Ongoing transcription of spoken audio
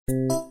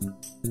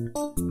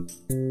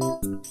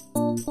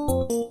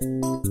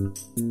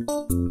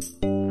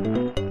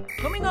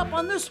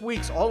this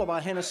week's All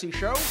About Hennessy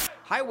show,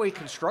 highway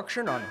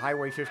construction on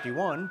Highway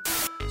 51,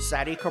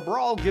 Sadie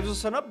Cabral gives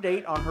us an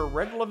update on her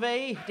Red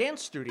Levee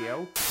dance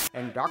studio,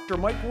 and Dr.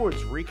 Mike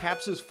Woods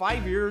recaps his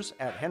 5 years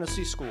at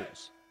Hennessy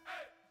Schools.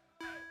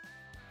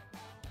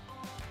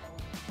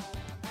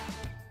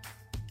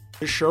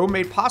 This show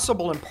made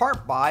possible in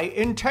part by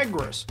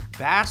Integris,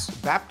 Bass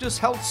Baptist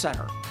Health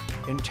Center,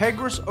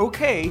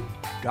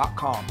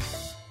 IntegrisOK.com.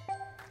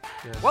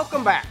 Yes.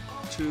 Welcome back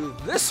to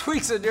this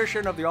week's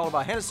edition of the All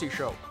About Hennessy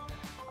show.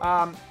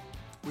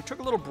 We took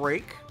a little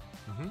break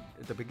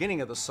at the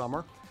beginning of the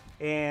summer,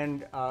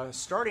 and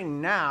starting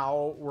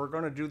now, we're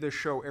going to do this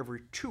show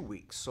every 2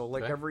 weeks. So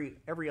like every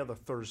other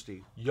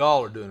Thursday.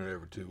 Y'all are doing it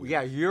every 2 weeks.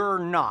 Yeah, you're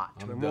not.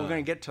 And we're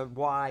going to get to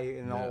why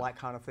and all that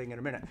kind of thing in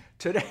a minute.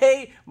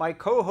 Today, my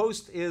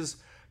co-host is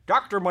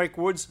Dr. Mike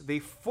Woods, the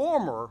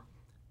former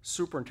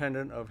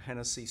superintendent of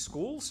Hennessy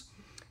Schools.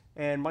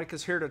 And Mike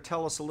is here to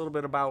tell us a little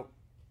bit about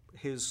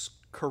his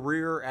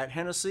career at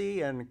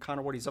Hennessy and kind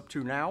of what he's up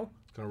to now.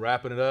 Kind of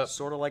wrapping it up.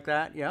 Sort of like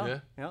that, yeah.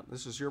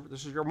 This is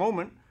your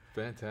moment.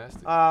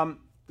 Fantastic.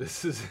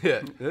 This is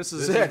it. This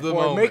is it. The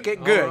moment. Make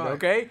it good,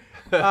 okay?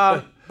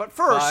 But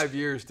first, 5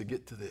 years to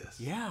get to this.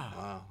 Yeah.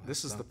 Wow.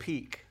 This is the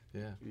peak.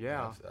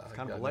 Yeah. It's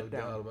kind of a letdown. No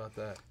doubt about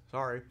that.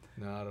 Sorry.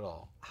 Not at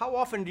all. How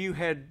often do you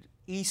head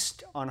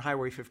east on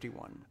Highway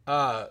 51?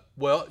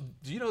 Well,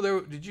 do you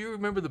know did you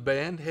remember the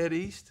band Head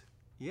East?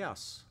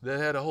 Yes. They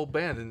had a whole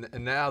band,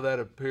 and now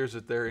that appears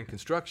that they're in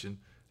construction.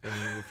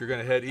 And if you're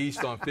going to head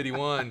east on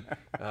 51,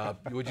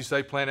 would you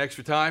say plan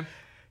extra time?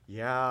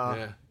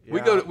 Yeah. We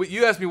go to.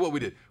 You asked me what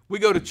we did. We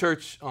go to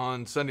church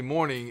on Sunday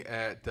morning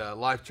at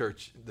Life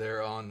Church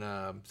there on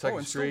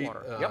 2nd Street.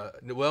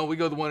 Well, we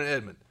go to the one in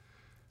Edmond.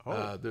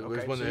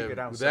 There's one there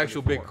where the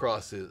actual big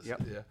cross is.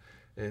 Yep. Yeah.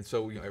 And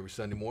so every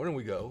Sunday morning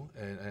we go,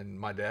 and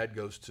my dad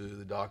goes to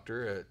the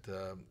doctor at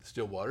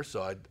Stillwater,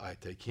 so I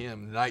take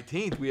him. The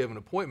 19th we have an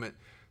appointment.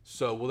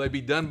 So will they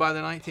be done by the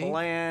 19th?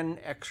 Plan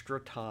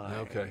extra time.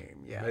 Okay.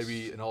 Yes.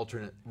 Maybe an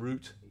alternate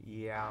route.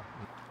 Yeah.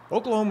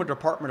 Oklahoma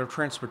Department of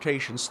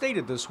Transportation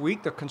stated this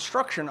week that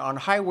construction on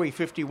Highway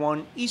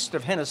 51 east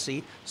of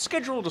Hennessy,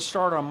 scheduled to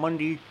start on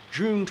Monday,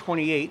 June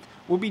 28th,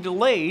 will be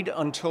delayed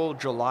until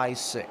July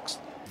 6th.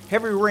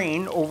 Heavy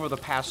rain over the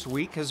past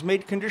week has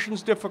made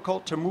conditions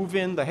difficult to move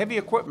in the heavy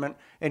equipment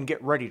and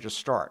get ready to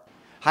start.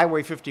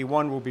 Highway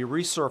 51 will be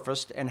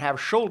resurfaced and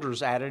have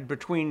shoulders added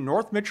between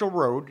North Mitchell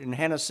Road in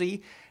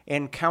Hennessy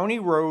and County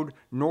Road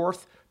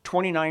North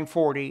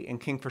 2940 in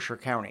Kingfisher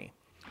County.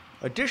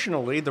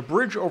 Additionally, the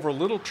bridge over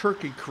Little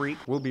Turkey Creek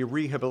will be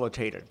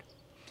rehabilitated.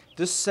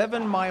 This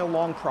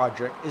 7-mile-long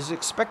project is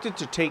expected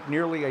to take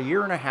nearly a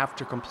year and a half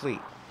to complete.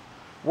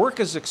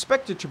 Work is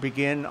expected to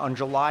begin on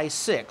July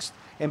 6th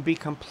and be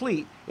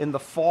complete in the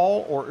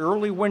fall or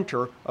early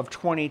winter of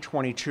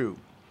 2022,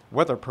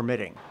 weather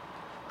permitting.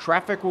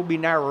 Traffic will be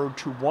narrowed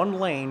to one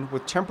lane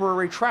with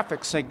temporary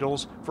traffic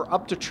signals for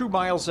up to 2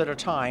 miles at a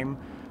time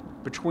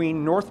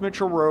between North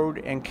Mitchell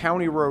Road and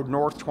County Road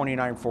North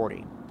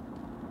 2940.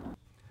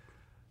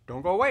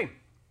 Don't go away.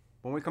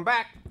 When we come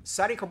back,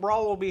 Sadie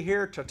Cabral will be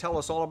here to tell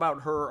us all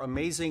about her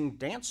amazing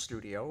dance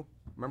studio.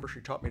 Remember she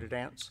taught me to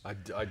dance? I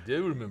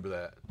do remember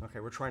that.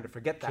 Okay, we're trying to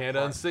forget that Can't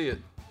part. unsee it.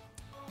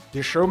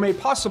 This show made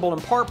possible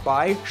in part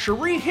by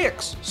Cherie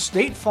Hicks,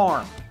 State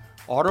Farm.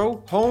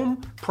 Auto, home,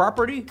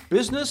 property,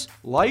 business,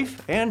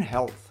 life, and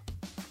health.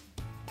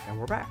 And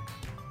we're back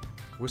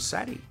with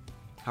Sadie.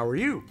 How are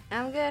you?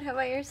 I'm good. How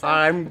about yourself?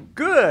 I'm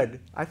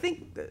good. I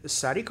think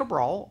Sadie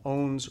Cabral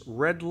owns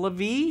Red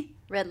Levee.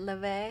 Red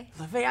Levee.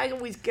 Levee, I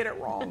always get it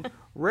wrong.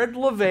 Red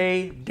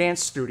Levee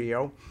Dance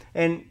Studio.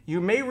 And you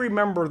may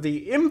remember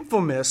the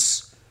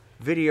infamous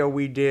video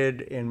we did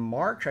in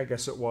March, I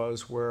guess it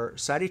was, where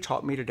Sadie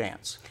taught me to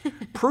dance,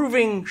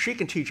 proving she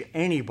can teach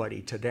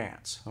anybody to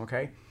dance,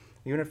 okay?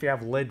 Even if you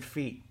have lead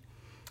feet.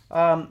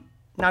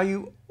 Now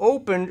you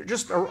opened,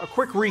 just a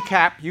quick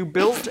recap, you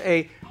built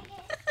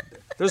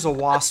there's a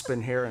wasp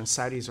in here and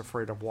Sadie's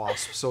afraid of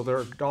wasps. So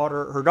her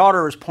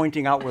daughter is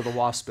pointing out where the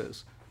wasp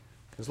is.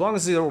 As long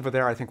as they're over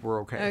there, I think we're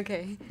okay.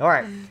 Okay. All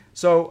right.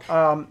 So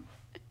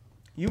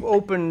you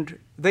opened,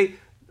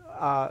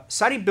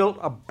 Sadie built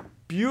a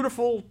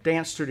beautiful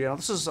dance studio. Now,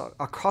 this is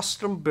a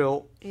custom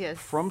built,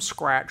 from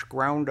scratch,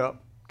 ground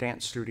up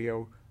dance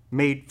studio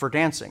made for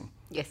dancing.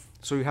 Yes.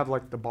 So you have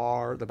like the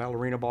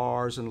ballerina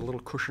bars and a little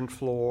cushioned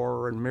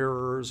floor and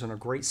mirrors and a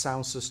great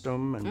sound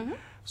system. And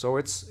so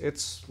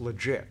it's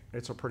legit.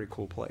 It's a pretty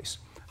cool place.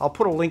 I'll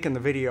put a link in the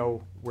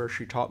video where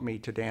she taught me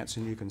to dance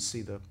and you can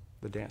see the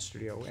dance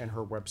studio and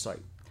her website.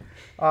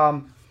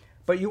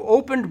 But you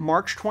opened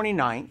March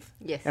 29th.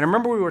 Yes. And I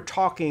remember we were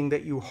talking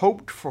that you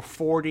hoped for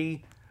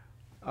 40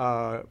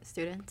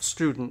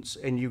 students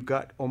and you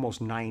got almost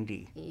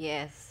 90.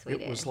 Yes, we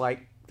did. It was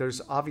like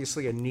there's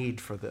obviously a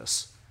need for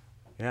this.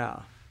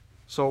 Yeah.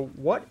 So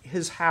what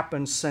has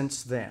happened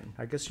since then?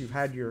 I guess you've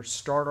had your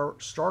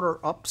starter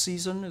up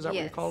season. Is that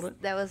what you called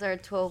it? That was our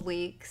 12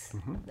 weeks.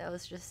 That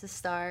was just the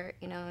start,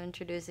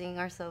 introducing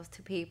ourselves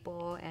to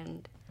people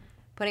and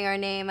putting our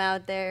name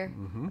out there.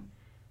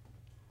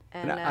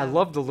 And I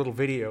love the little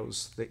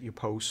videos that you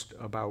post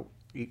about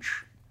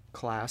each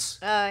class.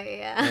 Oh,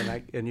 yeah.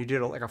 And you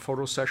did like a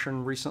photo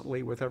session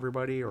recently with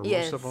everybody, or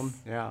most of them.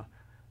 Yeah,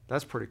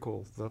 that's pretty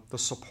cool. The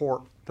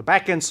support, the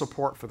back end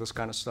support for this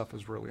kind of stuff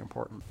is really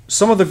important.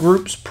 Some of the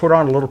groups put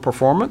on a little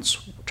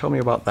performance. Tell me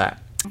about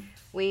that.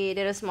 We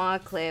did a small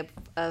clip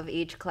of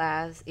each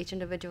class, each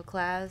individual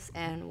class,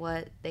 and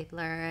what they've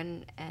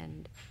learned,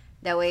 and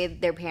that way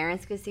their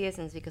parents could see it,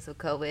 since because of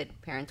COVID,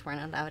 parents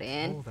weren't allowed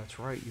in. Oh, that's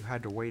right. You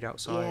had to wait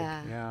outside.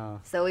 Yeah.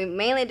 So we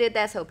mainly did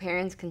that so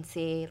parents can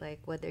see like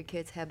what their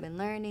kids have been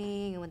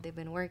learning and what they've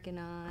been working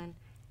on,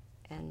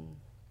 and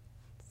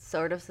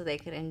sort of so they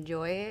could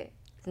enjoy it,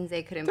 since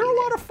they couldn't be there. They're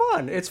a lot of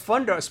fun. It's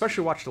fun to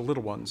especially watch the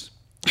little ones.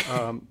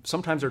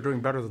 Sometimes they're doing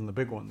better than the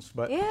big ones,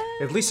 but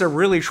at least they're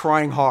really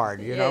trying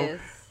hard, you know?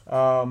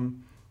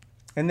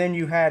 And then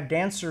you had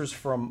dancers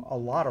from a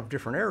lot of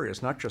different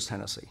areas, not just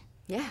Hennessey.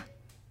 Yeah.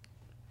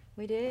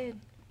 We did.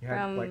 You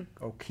had like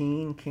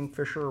O'Keene,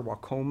 Kingfisher,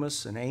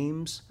 Wacomas, and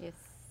Ames. Yes.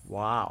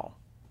 Wow.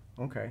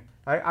 Okay.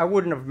 I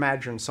wouldn't have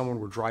imagined someone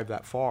would drive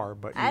that far,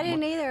 but I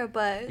didn't either.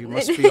 But you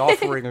must be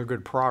offering a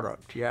good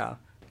product. Yeah.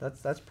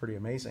 That's pretty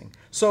amazing.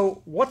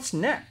 So what's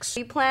next?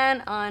 We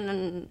plan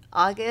on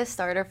August,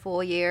 start our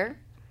full year,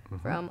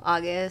 from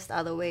August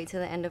all the way to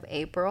the end of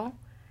April.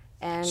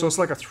 And so it's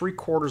like a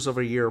 3/4 of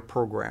a year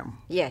program.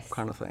 Yes.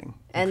 Kind of thing.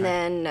 And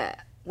then,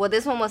 well,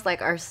 this one was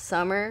like our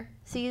summer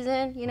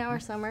season, you know,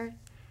 our summer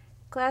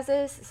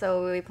classes.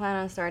 So we plan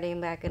on starting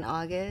back in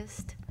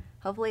August,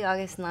 hopefully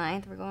August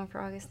 9th. We're going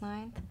for August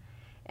 9th.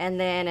 And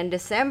then in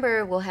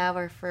December, we'll have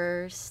our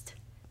first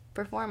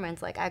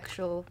performance, like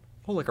actual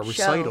like a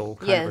recital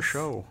kind of a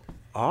show.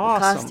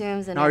 Awesome.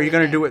 Costumes and now, are you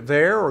going to do it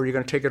there, or are you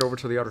going to take it over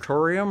to the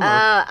auditorium?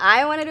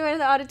 I want to do it in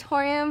the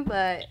auditorium,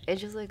 but it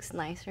just looks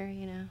nicer,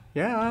 you know.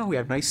 Yeah, we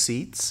have nice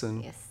seats.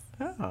 And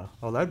yeah,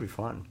 oh, that'd be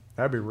fun.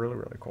 That'd be really,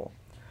 really cool.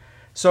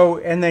 So,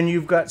 and then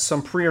you've got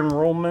some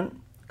pre-enrollment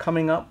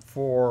coming up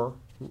for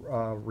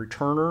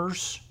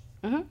returners.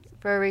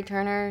 For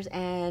returners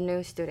and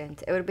new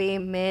students. It would be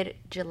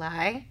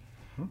mid-July.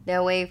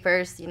 That way,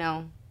 first, you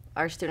know,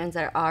 our students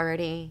that are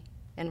already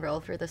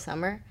enrolled for the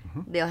summer,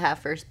 they'll have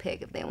first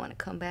pick if they want to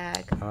come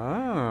back.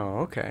 Oh,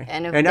 okay.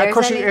 And of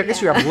course, I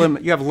guess you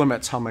have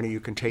limits how many you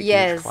can take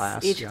in each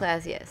class. Each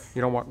class, yes.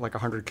 You don't want like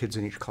 100 kids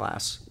in each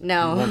class.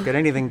 No. You won't get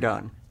anything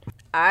done.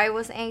 I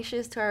was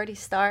anxious to already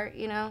start,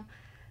 you know,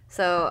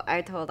 so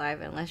I told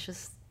Ivan, let's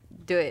just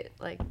do it.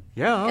 Like,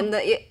 and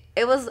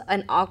it was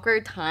an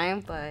awkward time,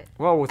 but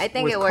I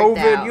think it worked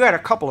COVID, out. you had a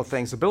couple of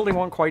things. The building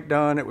wasn't quite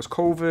done. It was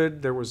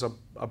COVID. There was a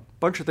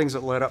bunch of things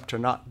that led up to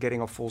not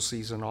getting a full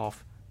season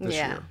off this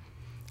year.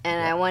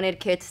 And I wanted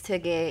kids to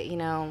get, you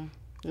know,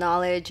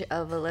 knowledge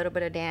of a little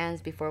bit of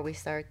dance before we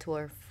start to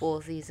our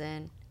full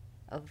season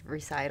of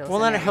recitals. Well,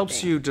 then it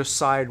helps you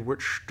decide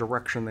which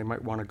direction they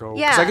might want to go.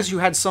 Because I guess you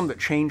had some that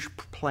changed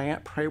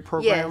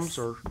programs.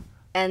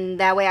 And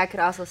that way I could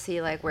also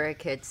see, like, where a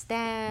kid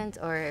stands,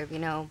 or, you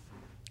know,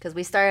 because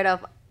we started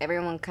off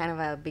everyone kind of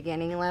at a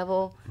beginning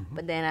level,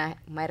 but then I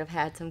might have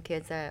had some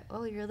kids that,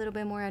 oh, you're a little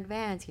bit more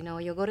advanced, you know,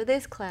 you'll go to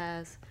this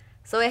class.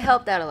 So it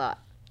helped out a lot.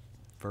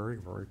 Very,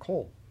 very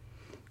cool.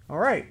 All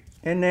right.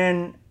 And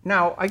then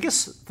now I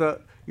guess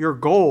your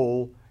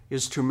goal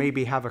is to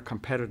maybe have a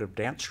competitive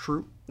dance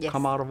troupe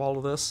come out of all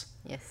of this?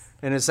 Yes.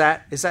 And is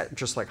that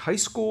just like high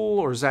school,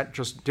 or is that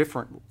just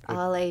different?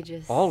 All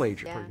ages. All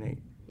ages, pretty neat.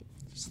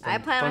 I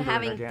plan on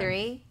having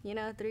 3. You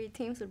know, 3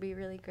 teams would be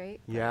really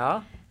great.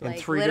 Yeah, and like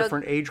 3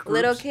 different age groups.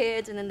 Little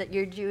kids, and then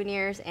your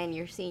juniors and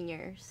your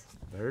seniors.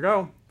 There you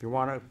go. If you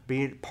want to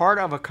be part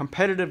of a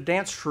competitive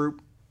dance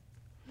troupe,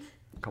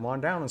 come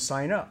on down and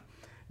sign up.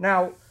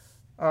 Now,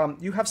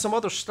 you have some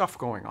other stuff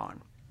going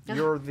on.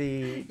 You're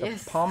the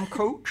pom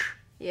coach.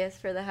 Yes,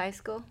 for the high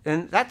school.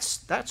 And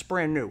that's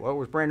brand new. Well, it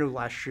was brand new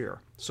last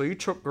year. So you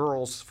took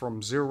girls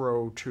from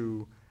 0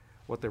 to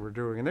what they were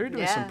doing, and they were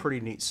doing some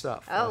pretty neat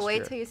stuff. Oh,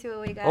 wait till you see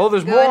what we got.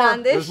 There's going more.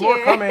 On this there's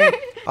more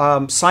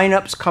coming.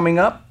 Sign-ups coming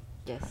up.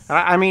 Yes.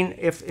 I mean,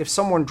 if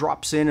someone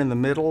drops in the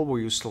middle, will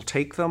you still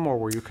take them, or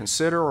will you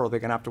consider, or are they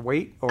gonna have to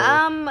wait? Or?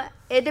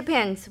 It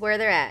depends where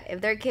they're at.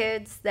 If they're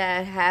kids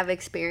that have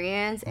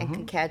experience and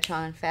can catch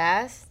on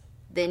fast,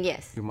 then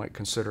yes. You might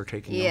consider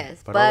taking them.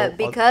 Yes, but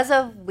because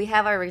we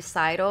have our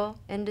recital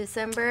in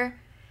December,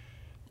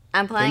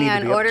 I'm planning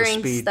on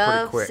ordering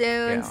stuff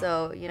soon. Yeah.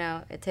 So, you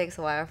know, it takes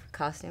a while for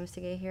costumes to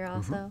get here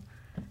also.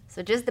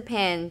 So it just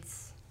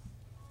depends.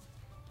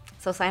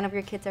 So sign up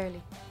your kids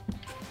early.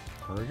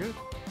 Very good.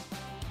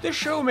 This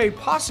show made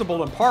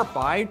possible in part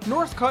by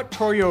Northcutt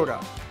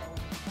Toyota.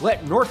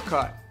 Let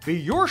Northcutt be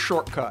your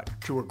shortcut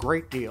to a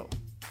great deal.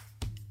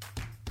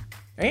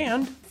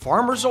 And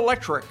Farmers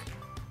Electric.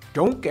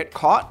 Don't get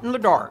caught in the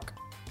dark.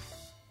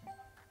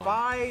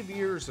 5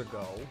 years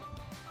ago,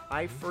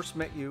 I first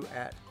met you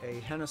at a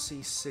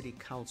Hennessey City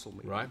Council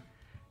meeting. Right.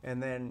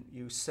 And then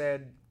you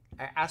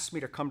asked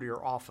me to come to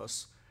your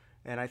office.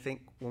 And I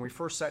think when we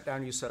first sat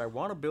down, you said, I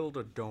want to build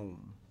a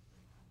dome.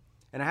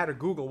 And I had to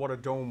Google what a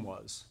dome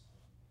was.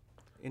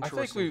 I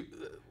think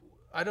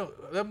I don't.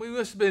 We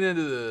must have been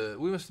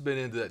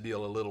into that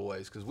deal a little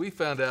ways, because we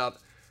found out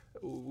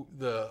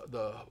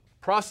the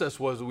process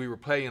was we were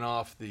paying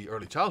off the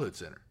Early Childhood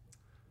Center.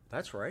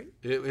 That's right.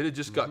 It had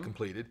just got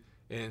completed,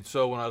 and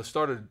so when I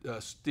started,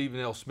 Stephen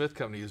L. Smith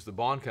Company is the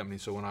bond company.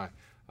 So when I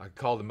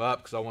called him up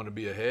because I wanted to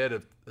be ahead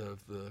of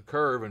the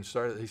curve, and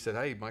he said,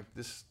 "Hey, Mike,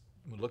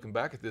 looking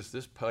back at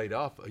this paid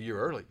off a year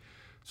early."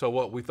 So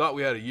what we thought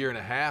we had a year and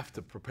a half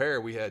to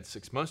prepare, we had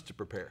 6 months to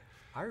prepare.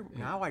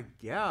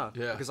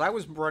 Because I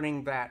was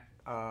running that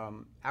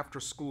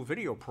after-school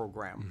video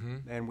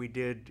program, and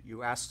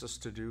you asked us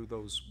to do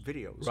those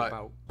videos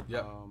about.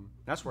 Yeah.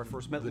 That's where I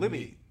first met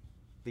Libby,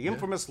 the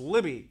infamous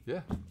Libby.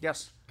 Yeah.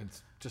 Yes. And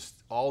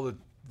just all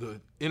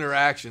the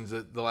interactions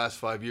that the last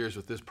 5 years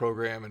with this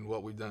program and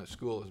what we've done at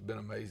school has been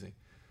amazing.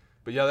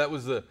 But yeah, that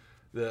was the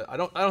I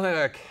don't think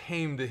I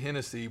came to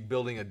Hennessey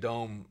building a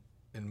dome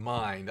in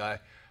mind.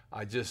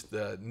 I just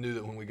knew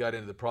that when we got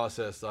into the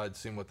process, I'd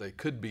seen what they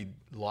could be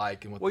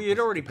like and what you'd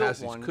already built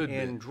capacities one could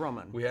in be.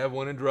 Drummond. We have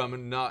one in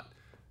Drummond,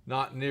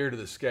 not near to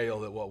the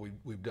scale that what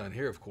we've done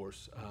here, of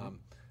course.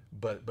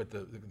 But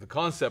the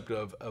concept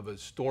of a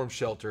storm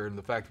shelter and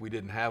the fact that we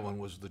didn't have one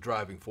was the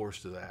driving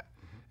force to that.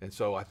 And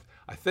so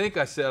I think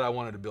I said I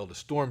wanted to build a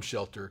storm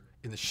shelter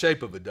in the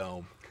shape of a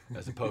dome,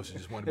 as opposed to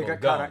just wanting to build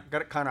a dome.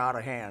 Got it kind of out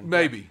of hand.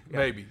 Maybe.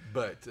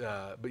 But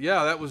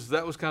yeah, that was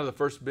kind of the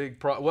first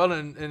big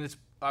and it's.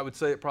 I would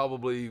say it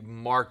probably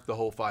marked the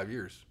whole 5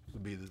 years.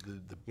 Would be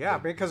the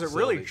because it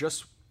really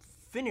just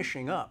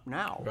finishing up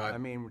now. Right. I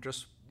mean, we're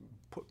just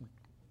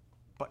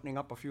buttoning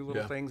up a few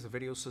little things. The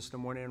video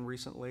system went in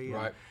recently,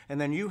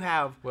 and then you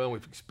have. Well,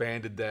 we've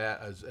expanded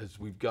that as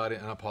we've got it.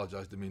 And I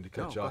apologize, didn't mean to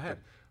cut you off. Go ahead.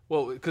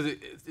 Well, because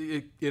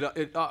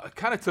it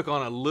kind of took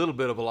on a little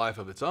bit of a life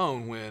of its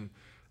own when,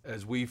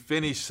 as we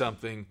finished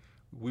something,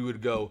 we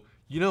would go,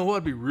 you know what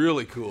would be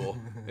really cool?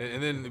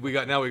 and then we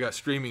got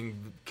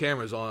streaming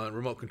cameras on,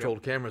 remote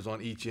controlled cameras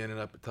on each end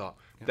and up at top.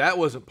 That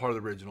wasn't part of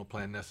the original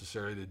plan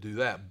necessarily to do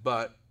that,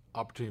 but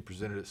opportunity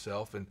presented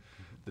itself, and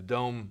the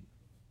dome,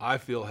 I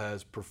feel,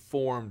 has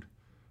performed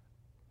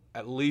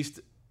at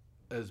least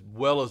as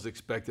well as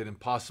expected and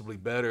possibly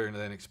better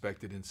than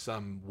expected in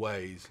some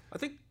ways. I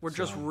think we're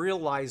just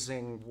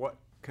realizing what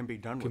can be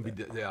done with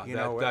it.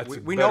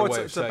 We know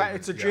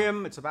it's a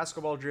gym, it's a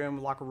basketball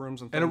gym, locker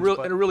rooms and things.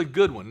 And a really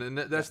good one. And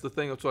that's the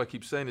thing, that's what I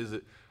keep saying, is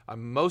that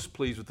I'm most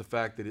pleased with the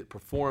fact that it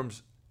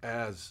performs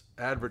as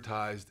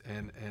advertised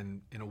and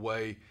in a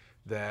way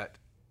that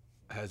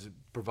has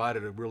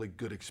provided a really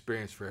good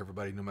experience for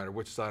everybody, no matter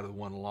which side of the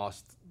won and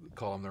lost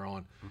column they're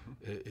on.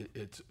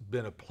 It's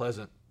been a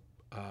pleasant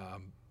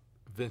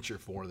venture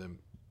for them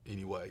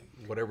anyway,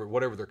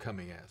 whatever they're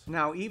coming as.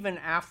 Now, even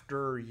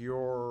after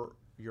your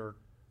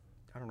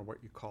I don't know what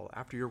you call it,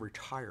 after your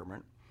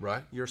retirement,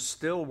 right? You're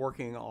still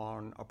working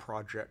on a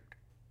project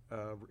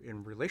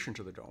in relation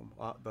to the dome,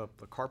 the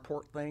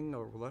carport thing,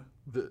 or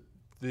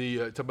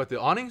talk about the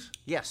awnings?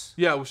 Yes.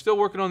 Yeah, we're still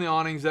working on the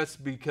awnings. That's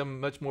become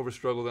much more of a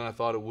struggle than I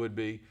thought it would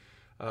be.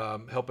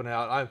 Helping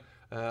out,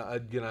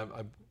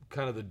 I'm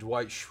kind of the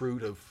Dwight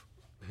Schrute of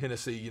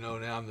Hennessey. Now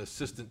I'm the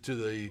assistant to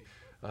the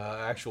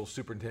actual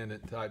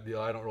superintendent type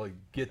deal. I don't really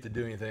get to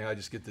do anything. I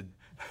just get to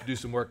do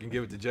some work and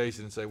give it to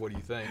Jason and say, what do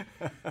you think?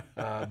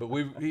 But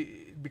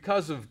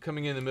because of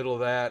coming in the middle of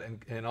that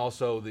and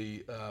also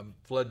the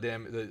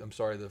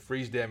the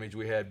freeze damage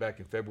we had back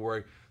in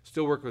February,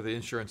 still working with the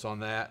insurance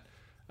on that.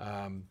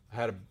 I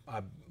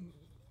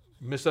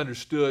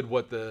misunderstood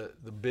what the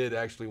bid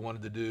actually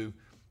wanted to do.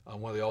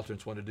 One of the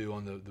alternates wanted to do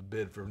on the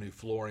bid for new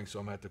flooring, so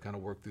I'm going to have to kind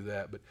of work through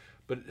that.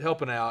 But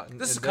helping out.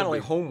 This is kind of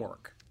like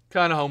homework.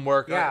 Kind of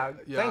homework. Yeah,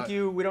 thank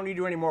you. We don't need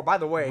you anymore. By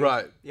the way,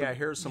 right? Yeah,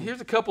 here's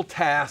a couple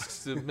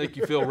tasks to make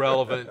you feel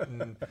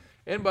relevant.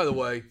 And by the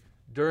way,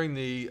 during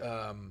the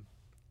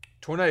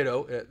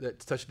tornado that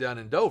touched down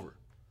in Dover,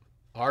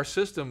 our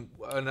system.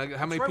 And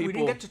how many people? We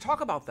didn't get to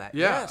talk about that.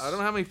 Yeah, yes. I don't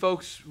know how many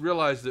folks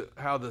realized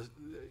how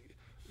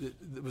it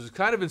was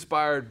kind of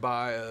inspired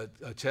by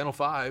a Channel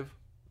 5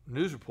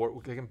 news report.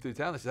 We came through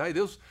town. They said,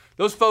 "Hey,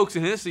 those folks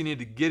in Hennessey need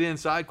to get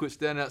inside, quit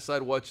standing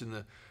outside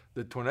watching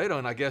the tornado."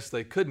 And I guess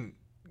they couldn't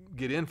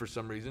get in for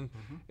some reason,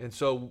 and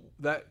so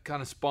that kind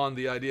of spawned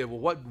the idea of, well,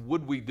 what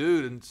would we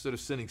do instead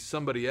of sending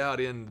somebody out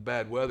in the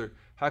bad weather?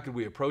 How could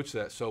we approach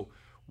that? So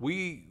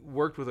we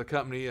worked with a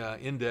company,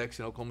 Index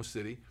in Oklahoma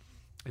City,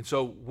 and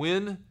so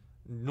when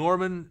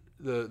Norman,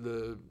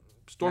 the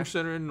Storm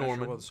Center in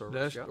Norman,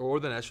 or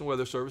the National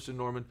Weather Service in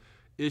Norman,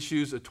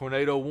 issues a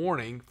tornado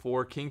warning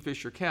for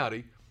Kingfisher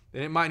County,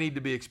 and it might need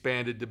to be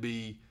expanded to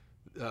be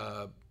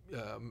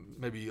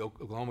maybe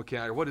Oklahoma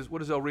County, or what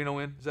is El Reno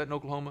in? Is that in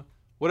Oklahoma?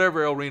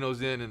 Whatever El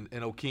Reno's in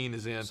and O'Keene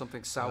is in.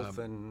 Something south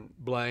and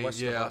Blaine,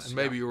 west of us, and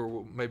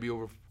maybe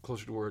over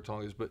closer to where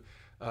Tonga is. But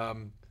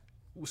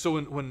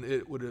so when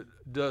it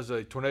does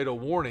a tornado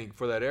warning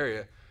for that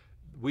area,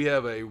 we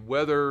have a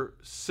weather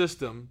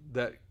system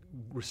that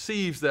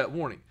receives that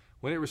warning.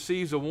 When it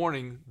receives a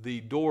warning,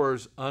 the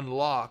doors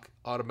unlock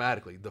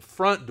automatically. The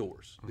front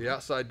doors, the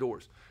outside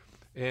doors,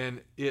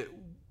 and it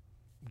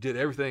did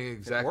everything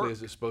exactly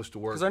as it's supposed to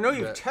work. Because I know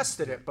you've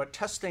tested it, but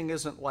testing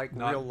isn't like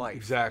real life.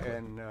 Exactly.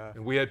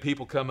 And we had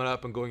people coming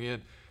up and going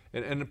in.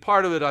 And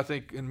part of it, I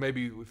think, and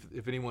maybe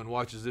if anyone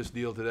watches this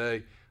deal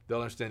today, they'll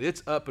understand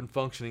it's up and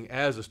functioning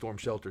as a storm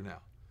shelter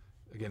now.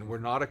 Again, we're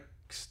not a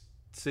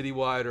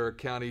citywide or a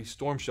county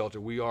storm shelter.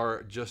 We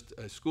are just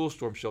a school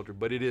storm shelter,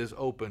 but it is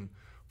open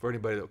for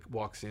anybody that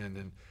walks in.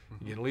 And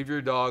you can leave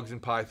your dogs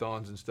and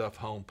pythons and stuff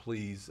home,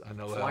 please. I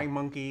know flying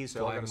monkeys,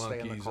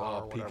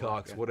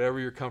 peacocks, whatever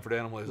your comfort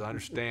animal is. I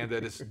understand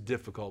that it's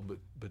difficult,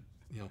 but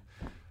you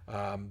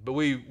know, but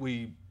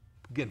we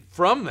again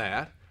from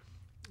that,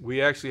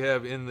 we actually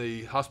have in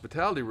the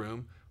hospitality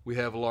room we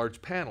have a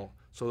large panel,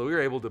 so that we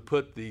were able to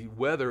put the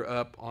weather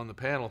up on the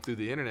panel through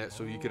the internet,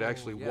 so you could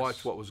actually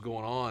watch what was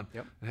going on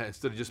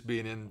instead of just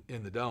being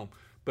in the dome.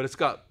 But it's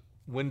got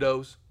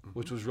windows,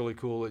 which was really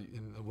cool.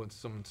 When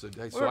someone said,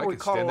 "Hey, so I can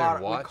stand there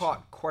and watch." We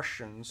caught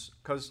questions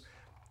because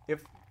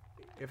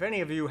if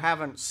any of you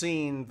haven't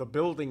seen the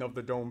building of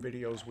the dome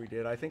videos we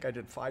did, I think I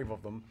did 5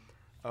 of them.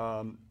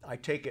 I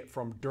take it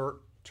from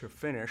dirt to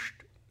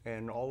finished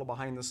and all the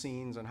behind the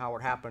scenes and how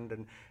it happened.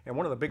 And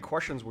one of the big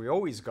questions we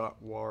always got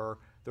were,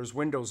 there's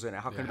windows in it.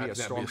 How can it be a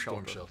storm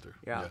shelter?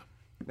 Yeah.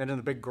 And then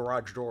the big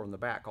garage door in the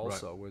back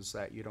also was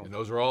that you don't. And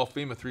those are all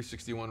FEMA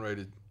 361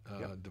 rated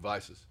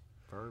devices.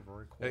 Very,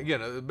 very cool. And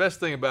again, the best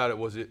thing about it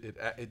was it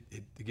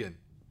again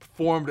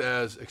performed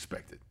as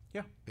expected.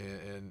 Yeah.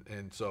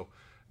 And so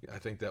I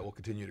think that will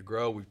continue to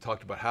grow. We've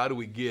talked about how do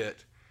we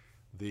get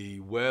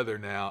the weather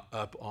now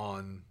up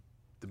on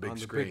the big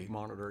screen, big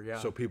monitor,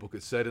 so people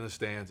could sit in the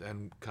stands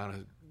and kind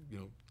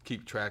of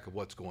keep track of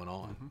what's going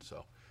on.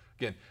 So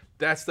again,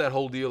 that's that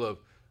whole deal of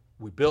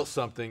we built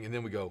something and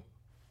then we go,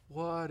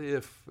 what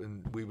if,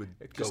 and we would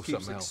go something else. It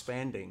just keeps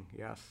expanding.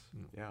 Yes.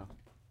 Yeah.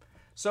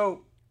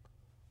 So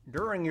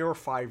during your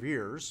 5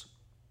 years,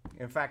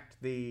 in fact,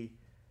 the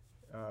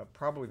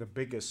probably the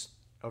biggest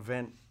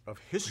event of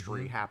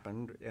history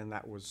happened, and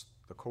that was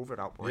the COVID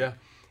outbreak. Yeah.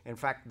 In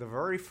fact, the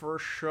very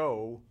first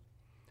show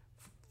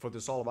for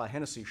this All About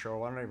Hennessy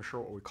show, I'm not even sure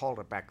what we called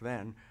it back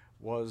then,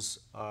 was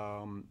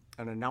an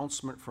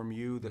announcement from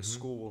you that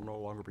school will no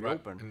longer be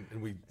open.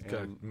 And we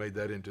kind of made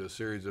that into a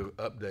series of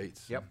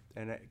updates. Yep,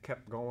 and it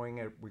kept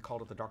going. We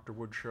called it the Dr.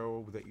 Wood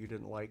Show that you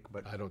didn't like,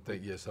 but I don't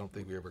think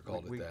we ever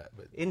called it that.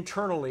 But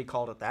internally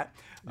called it that.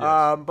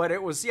 Yes. But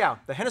it was,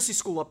 the Hennessy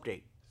School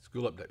Update.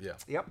 School Update, yeah.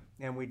 Yep,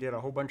 and we did a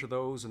whole bunch of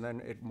those, and then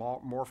it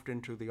morphed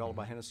into the All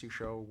About Hennessy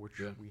show, which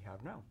we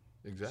have now.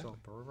 Exactly. So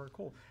very, very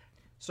cool.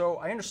 So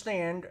I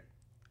understand.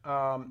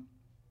 Well,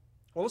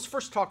 let's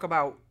first talk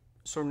about.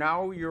 So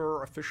now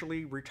you're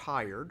officially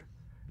retired.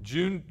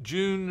 June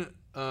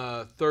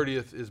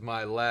 30th is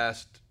my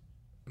last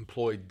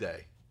employed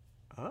day.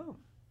 Oh,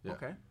 yeah.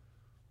 Okay.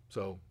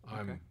 So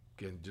I'm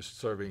again just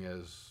serving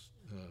as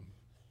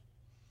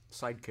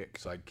sidekick.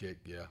 Sidekick,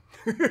 yeah.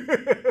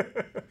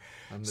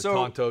 I'm the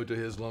Tonto to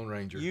his Lone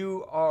Ranger.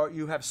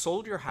 You have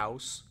sold your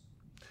house,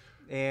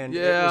 and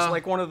it was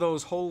like one of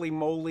those holy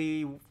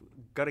moly,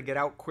 got to get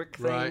out quick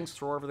things.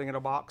 Throw everything in a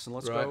box and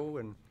let's go.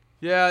 And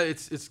yeah,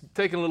 it's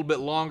taken a little bit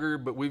longer,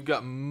 but we've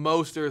got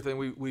most everything.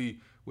 We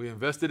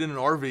invested in an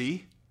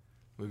RV.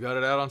 We got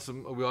it out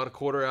on we got a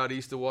quarter out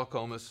east of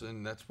Waukomis,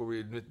 and that's where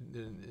we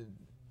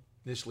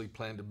initially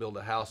planned to build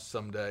a house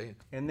someday.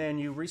 And then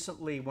you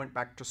recently went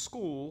back to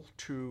school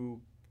to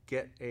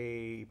get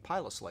a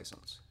pilot's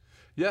license.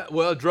 Yeah,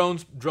 well, drone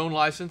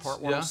license.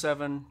 Part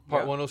 107.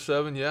 Part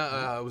 107,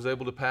 I was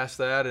able to pass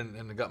that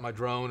and I got my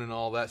drone and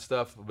all that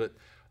stuff. But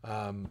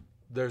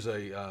there's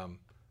a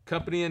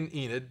company in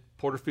Enid,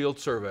 Porterfield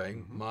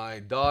Surveying. My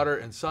daughter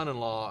and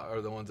son-in-law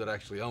are the ones that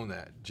actually own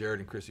that, Jared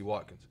and Chrissy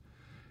Watkins.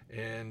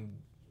 And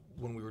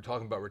when we were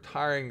talking about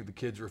retiring, the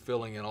kids were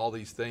filling in all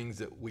these things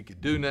that we could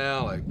do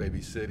now, like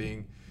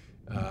babysitting.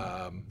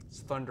 It's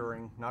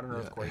thundering, not an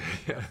earthquake.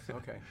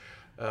 Okay.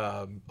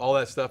 All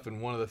that stuff,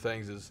 and one of the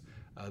things is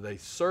they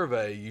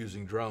survey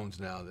using drones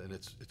now, and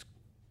it's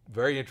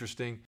very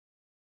interesting.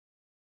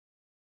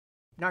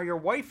 Now, your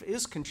wife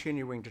is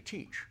continuing to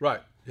teach.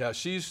 Right. Yeah,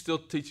 she's still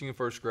teaching in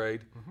first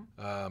grade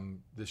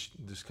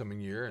this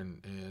coming year,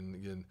 and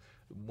again,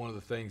 one of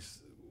the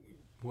things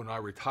when I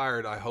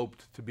retired, I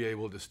hoped to be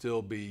able to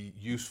still be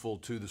useful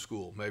to the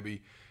school.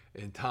 Maybe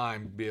in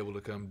time, be able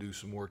to come do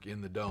some work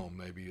in the dome,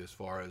 maybe as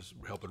far as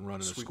helping run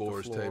the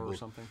scores table or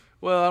something.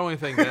 Well, I don't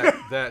even think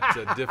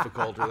that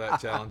difficult or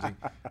that challenging.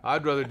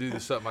 I'd rather do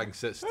something I can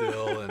sit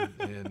still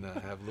and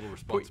have a little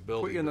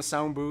responsibility. Put you in the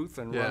sound booth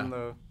and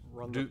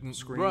run the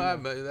screen.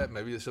 Right,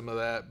 maybe some of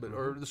that, but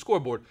or the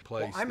scoreboard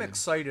place. Well, I'm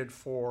excited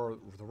for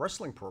the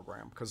wrestling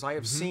program because I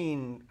have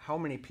seen how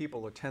many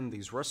people attend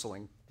these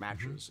wrestling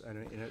matches,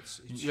 and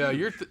it's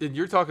huge.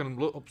 You're talking.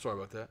 Oh, sorry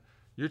about that.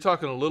 You're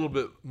talking a little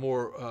bit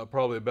more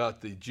probably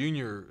about the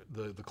junior,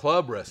 the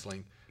club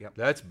wrestling. Yep.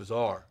 That's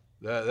bizarre.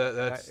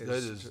 That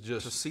is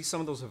just to see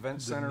some of those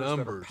event centers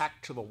that are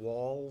packed to the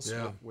walls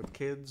with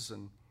kids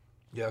and.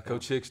 Yeah,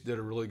 Coach Hicks did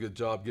a really good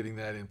job getting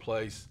that in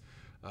place.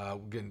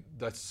 Again,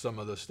 that's some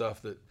of the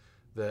stuff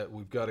that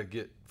we've got to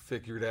get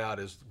figured out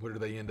is where do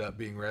they end up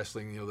being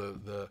wrestling?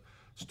 The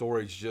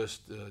storage,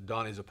 just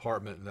Donnie's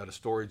apartment, and that a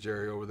storage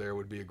area over there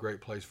would be a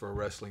great place for a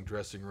wrestling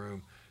dressing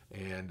room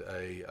and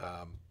a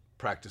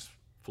practice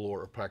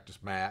floor or practice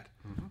mat.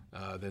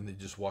 Then they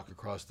just walk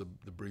across the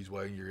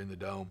breezeway and you're in the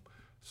dome.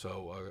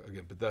 So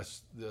again, but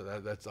that's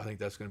I think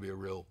that's going to be a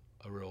real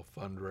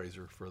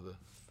fundraiser for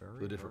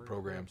the different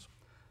programs. Good.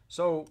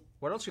 So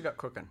what else you got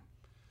cooking?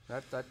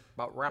 That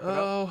about wrap it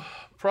up?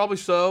 Probably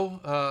so.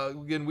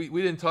 Again, we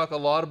didn't talk a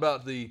lot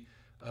about the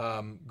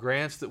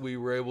grants that we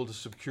were able to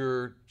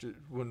secure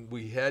when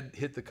we had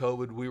hit the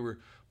COVID. We were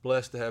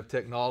blessed to have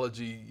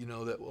technology,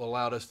 that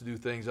allowed us to do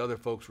things other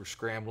folks were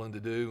scrambling to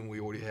do, and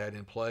we already had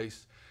in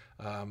place.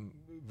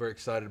 Very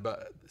excited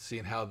about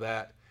seeing how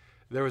that.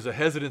 There was a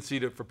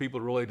hesitancy for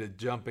people really to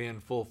jump in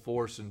full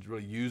force and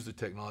really use the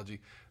technology.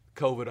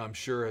 COVID, I'm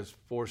sure, has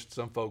forced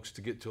some folks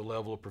to get to a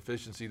level of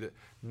proficiency that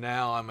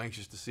now I'm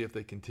anxious to see if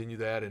they continue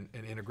that and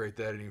integrate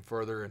that even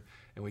further,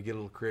 and we get a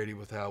little creative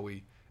with how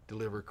we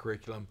deliver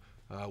curriculum.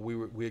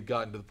 We had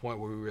gotten to the point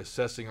where we were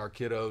assessing our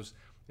kiddos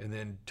and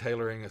then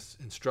tailoring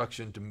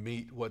instruction to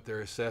meet what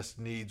their assessed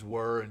needs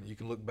were, and you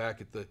can look back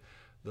at the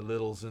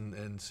littles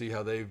and see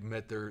how they've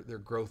met their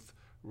growth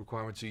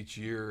requirements each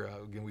year.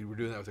 Again, we were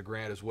doing that with a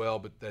grant as well,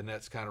 but then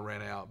that's kind of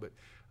ran out. But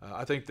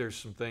I think there's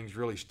some things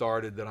really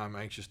started that I'm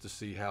anxious to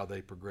see how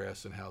they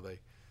progress and how they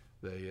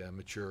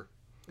mature.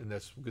 And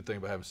that's a good thing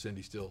about having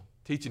Cindy still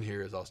teaching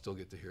here, is I'll still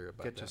get to hear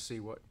about that. Get to see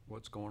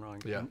what's going on.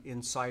 Yeah.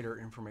 Insider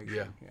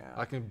information. Yeah.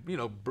 I can,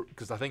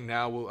 because I think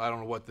now I don't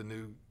know what the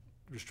new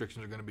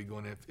restrictions are going to be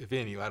going, if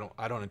any. I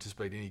don't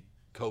anticipate any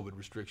COVID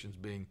restrictions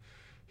being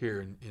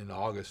here in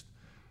August.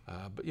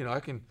 But I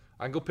can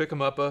go pick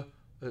them up a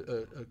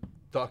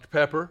Dr.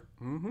 Pepper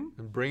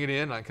and bring it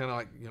in. I kind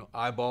of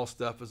eyeball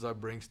stuff as I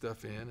bring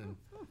stuff in, and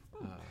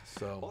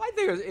so. Well, I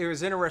think it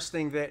was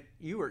interesting that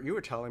you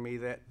were telling me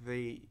that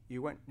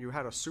you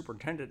had a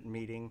superintendent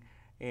meeting,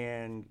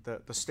 and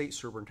the state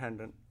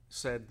superintendent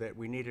said that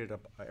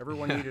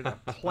everyone needed a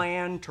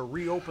plan to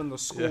reopen the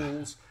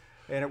schools,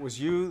 and it was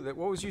you that.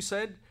 What was you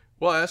said?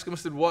 Well, I asked him. I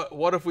said,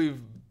 "What if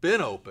we've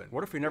been open?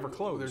 What if we never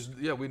closed?"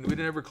 We didn't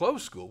ever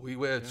close school. We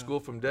had school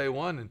from day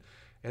one,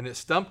 and it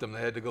stumped them.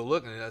 They had to go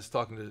look. And I was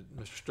talking to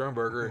Mr.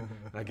 Sternberger, and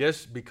I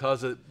guess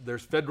because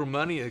there's federal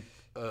money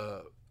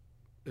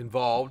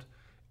involved,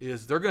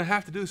 is they're going to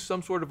have to do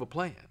some sort of a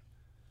plan.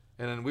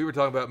 And then we were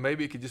talking about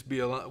maybe it could just be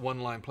a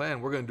one-line plan.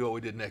 We're going to do what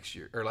we did last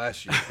year.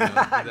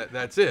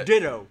 That's it.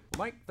 Ditto.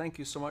 Mike, thank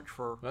you so much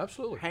for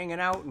absolutely hanging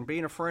out and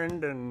being a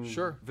friend and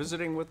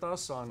visiting with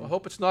us. I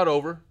hope it's not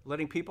over.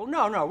 Letting people.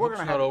 No, we're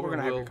going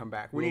to have you come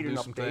back. We need an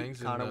update,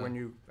 kind of when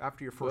you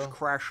after your first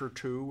crash or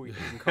two, you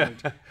can come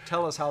and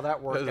tell us how that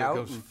worked out.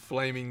 It goes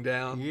flaming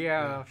down.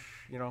 Yeah,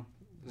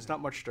 there's not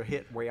much to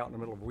hit way out in the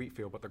middle of a wheat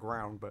field but the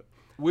ground, but.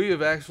 We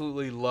have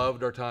absolutely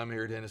loved our time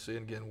here at Hennessey,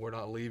 and again, we're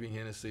not leaving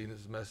Hennessey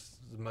as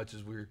much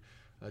as we're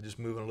just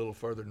moving a little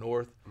further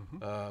north.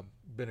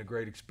 Been a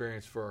great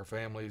experience for our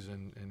families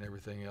and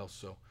everything else.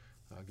 So,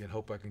 again,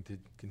 hope I can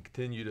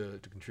continue to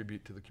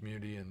contribute to the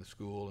community and the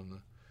school and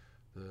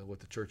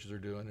what the churches are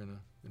doing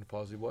in a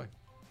positive way.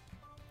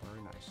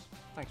 Very nice.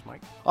 Thanks,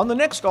 Mike. On the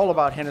next All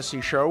About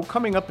Hennessey show,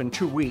 coming up in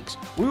 2 weeks,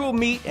 we will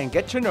meet and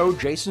get to know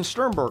Jason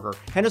Sternberger,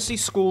 Hennessey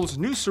School's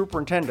new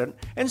superintendent,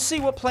 and see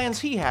what plans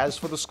he has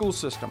for the school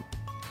system.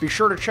 Be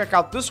sure to check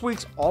out this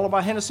week's All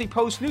About Hennessey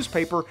Post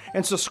newspaper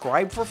and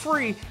subscribe for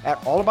free at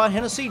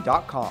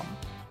allaboutHennessey.com.